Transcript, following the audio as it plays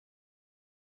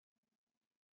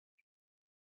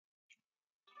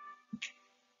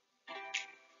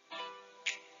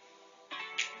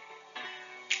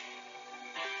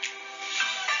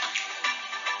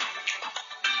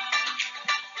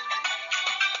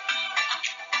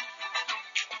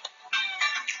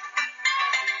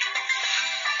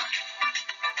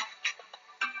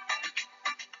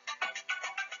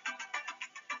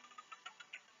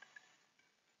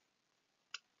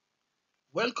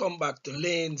Welcome back to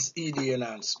Layne's ED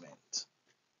Enhancement.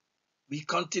 We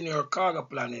continue our cargo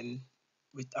planning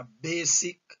with a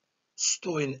basic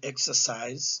stowing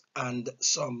exercise and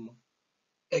some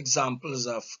examples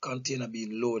of container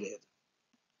being loaded.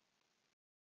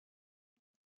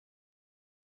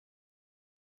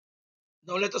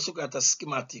 Now let us look at a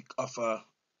schematic of a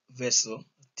vessel,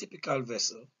 a typical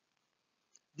vessel.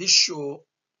 This shows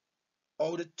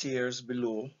how the tiers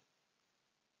below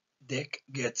deck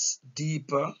gets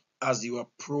deeper as you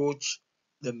approach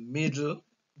the middle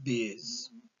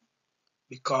bays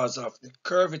because of the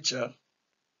curvature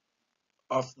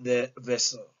of the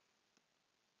vessel.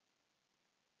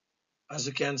 As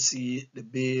you can see, the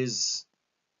bays,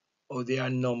 how they are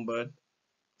numbered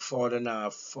forward and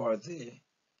aft for the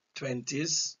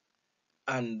 20s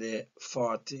and the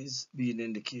 40s being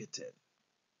indicated.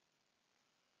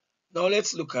 Now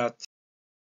let's look at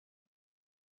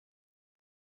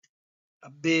a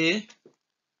bay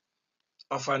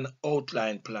of an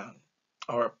outline plan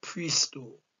or a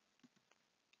pre-stow.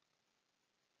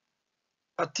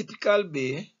 A typical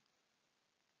bay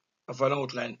of an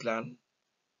outline plan,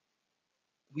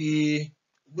 we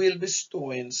will be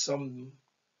stowing some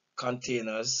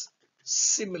containers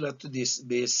similar to this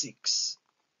bay 6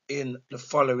 in the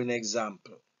following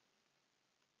example.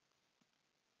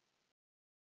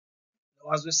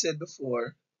 Now, as we said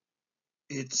before,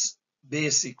 it's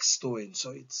basic stowing, so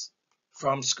it's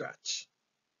from scratch.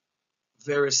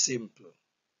 Very simple.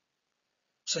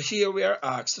 So here we are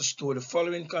asked to store the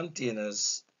following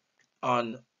containers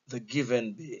on the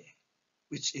given bay,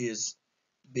 which is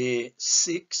bay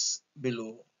 6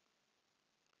 below.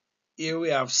 Here we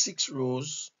have 6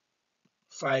 rows,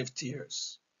 5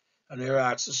 tiers, and we are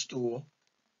asked to store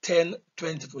 10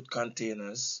 20-foot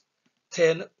containers,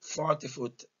 10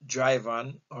 40-foot dry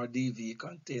van or DV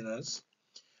containers.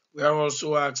 We are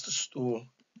also asked to store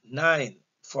 9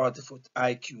 40-foot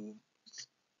IQ.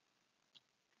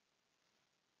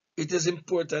 It is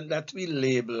important that we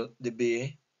label the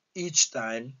bay each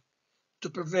time to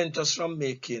prevent us from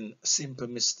making simple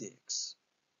mistakes.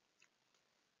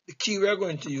 The key we are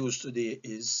going to use today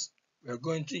is we are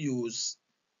going to use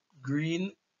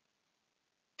green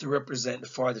to represent the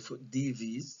 40-foot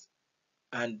DVs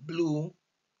and blue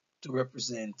to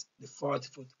represent the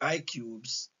 40-foot I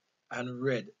cubes and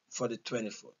red for the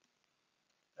 20-foot.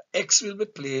 X will be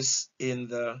placed in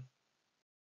the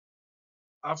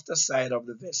after side of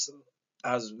the vessel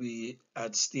as we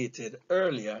had stated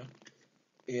earlier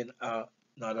in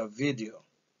another video.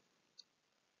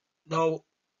 Now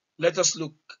let us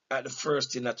look at the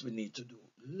first thing that we need to do.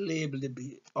 Label the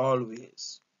bay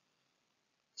always.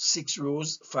 6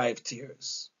 rows, 5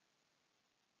 tiers.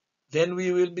 Then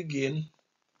we will begin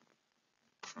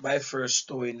by first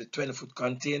stowing the 20-foot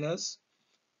containers.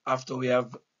 After we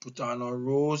have put on our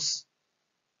rows,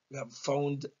 we have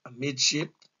found a midship,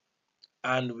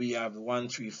 and we have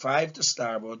 135 to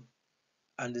starboard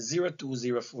and the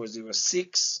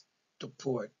 020406 to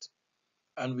port.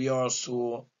 And we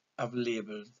also have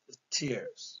labeled the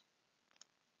tiers.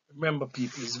 Remember,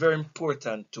 people, it's very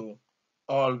important to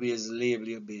always label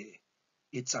your bay.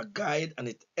 It's a guide and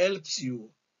it helps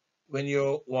you when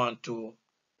you want to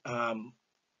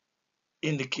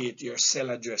indicate your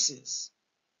cell addresses.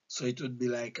 So it would be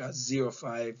like a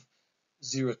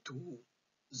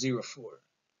 050204.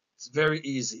 It's very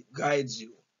easy, guides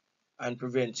you and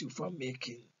prevents you from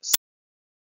making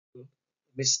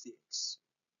mistakes.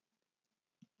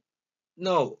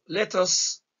 Now, let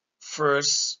us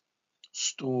first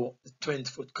store the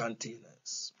 20-foot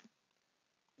containers.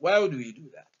 Why would we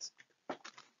do that?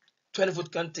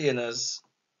 20-foot containers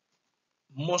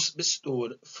must be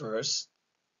stored first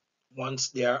once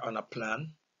they are on a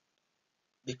plan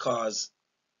because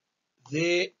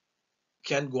they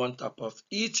can go on top of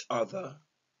each other,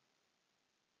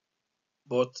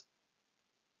 but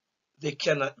they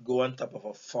cannot go on top of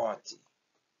a 40.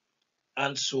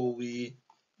 And so we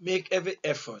make every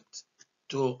effort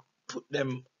to put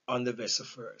them on the vessel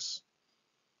first.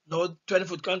 Now,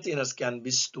 20-foot containers can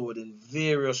be stored in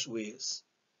various ways.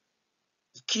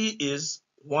 The key is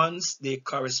once they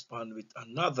correspond with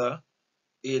another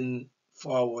in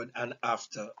forward and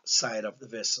after side of the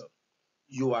vessel,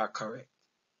 you are correct.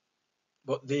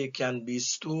 But they can be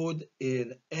stored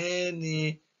in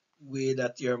any way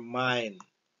that your mind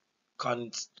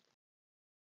conceive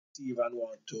and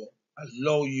want to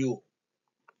allow you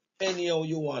anyhow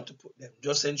you want to put them.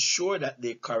 Just ensure that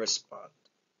they correspond.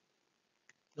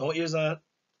 Now here's a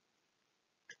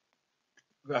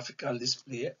graphical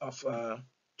display of a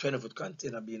 20-foot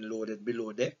container being loaded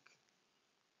below deck.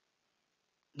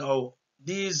 Now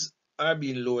these are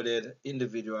being loaded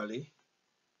individually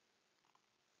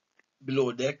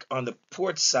below deck on the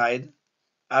port side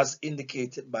as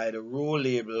indicated by the row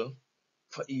label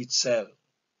for each cell.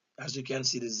 As you can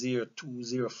see, the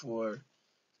 02, 04,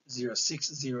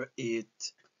 06, 08,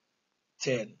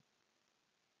 10.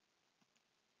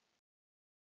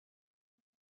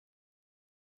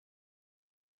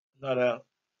 Another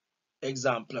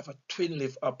example of a twin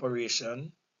lift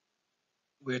operation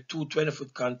where two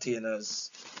 20-foot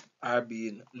containers are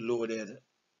being loaded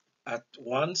at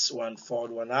once, one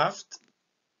forward, one aft.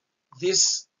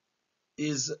 This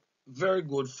is very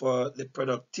good for the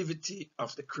productivity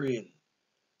of the crane,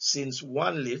 since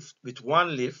with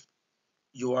one lift,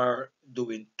 you are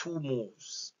doing two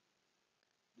moves.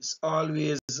 This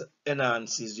always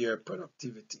enhances your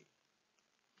productivity.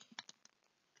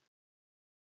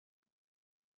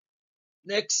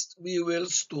 Next, we will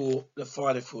store the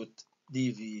 40-foot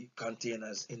DV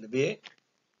containers in the bay.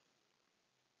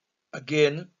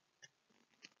 Again,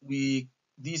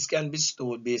 these can be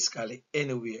stored basically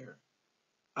anywhere.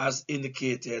 As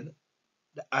indicated,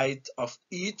 the height of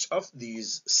each of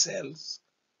these cells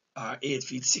are 8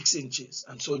 feet 6 inches,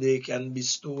 and so they can be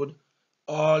stored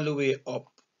all the way up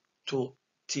to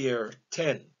tier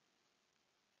 10.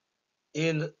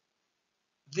 In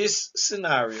this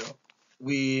scenario,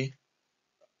 we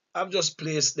have just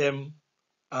placed them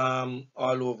all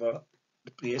over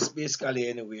the place, basically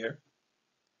anywhere.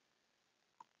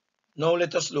 Now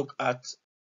let us look at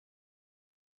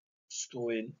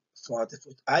storing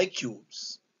 40-foot I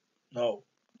cubes. Now,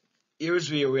 here's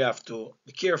where we have to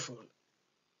be careful.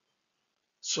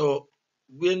 So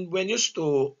when you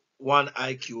store one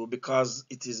I cube, because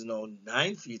it is now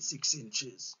 9 feet 6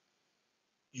 inches,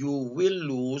 you will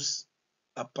lose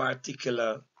a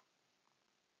particular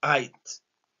height.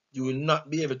 You will not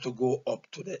be able to go up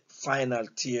to the final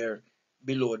tier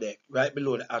below deck, right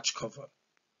below the hatch cover,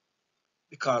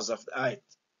 because of the height.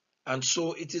 And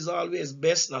so it is always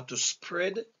best not to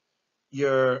spread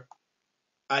your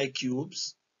I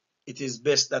cubes. It is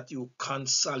best that you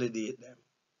consolidate them,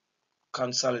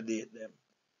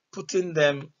 putting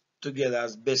them together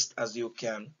as best as you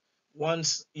can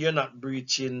once you're not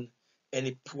breaching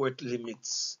any port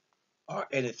limits or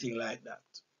anything like that.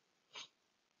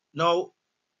 Now,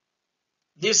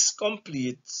 this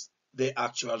completes the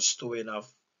actual stowing of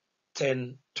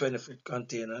 10 20-foot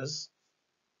containers,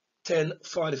 10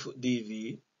 40-foot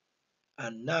DV,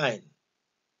 and 9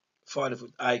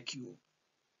 40-foot I cube.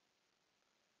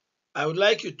 I would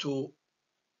like you to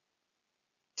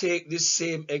take this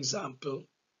same example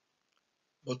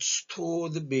but store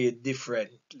the bay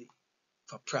differently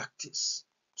for practice,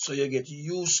 so you get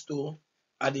used to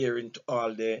adhering to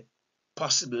all the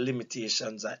possible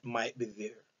limitations that might be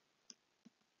there.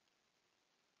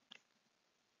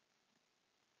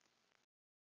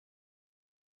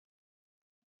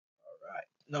 All right.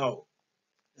 Now,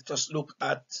 let us look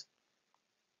at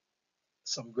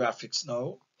some graphics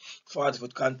now.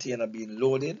 40-foot container being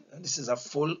loaded, and this is a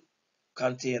full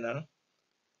container,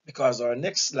 because our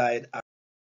next slide I'm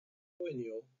showing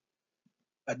you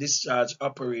a discharge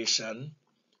operation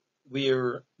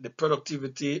where the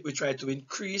productivity, we try to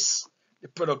increase the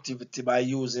productivity by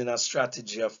using a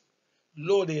strategy of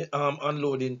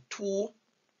unloading two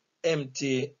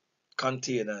empty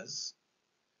containers.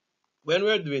 When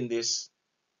we're doing this,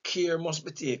 care must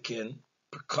be taken,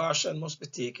 precaution must be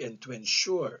taken to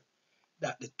ensure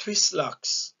that the twist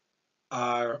locks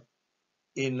are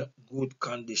in good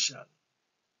condition,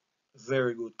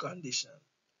 very good condition,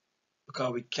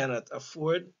 because we cannot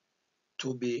afford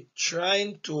to be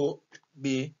trying to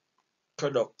be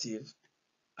productive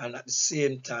and at the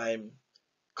same time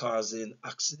causing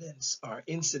accidents or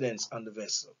incidents on the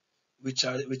vessel,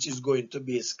 which is going to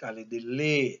basically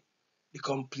delay the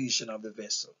completion of the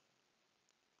vessel.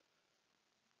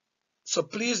 So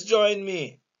please join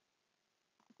me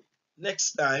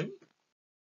next time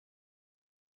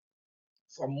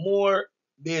for more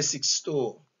basic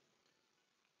stow.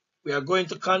 We are going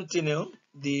to continue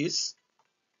these.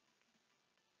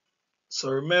 So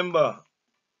remember,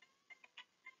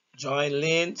 join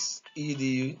Layne's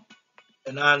ED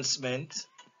Enhancement,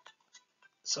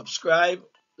 subscribe,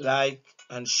 like,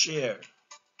 and share.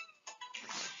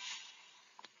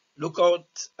 Look out,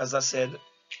 as I said,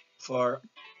 for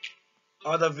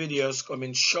other videos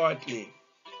coming shortly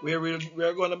where we're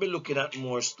going to be looking at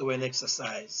more stowing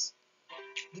exercise.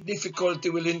 The difficulty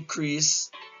will increase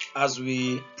as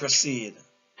we proceed.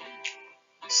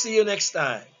 See you next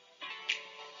time.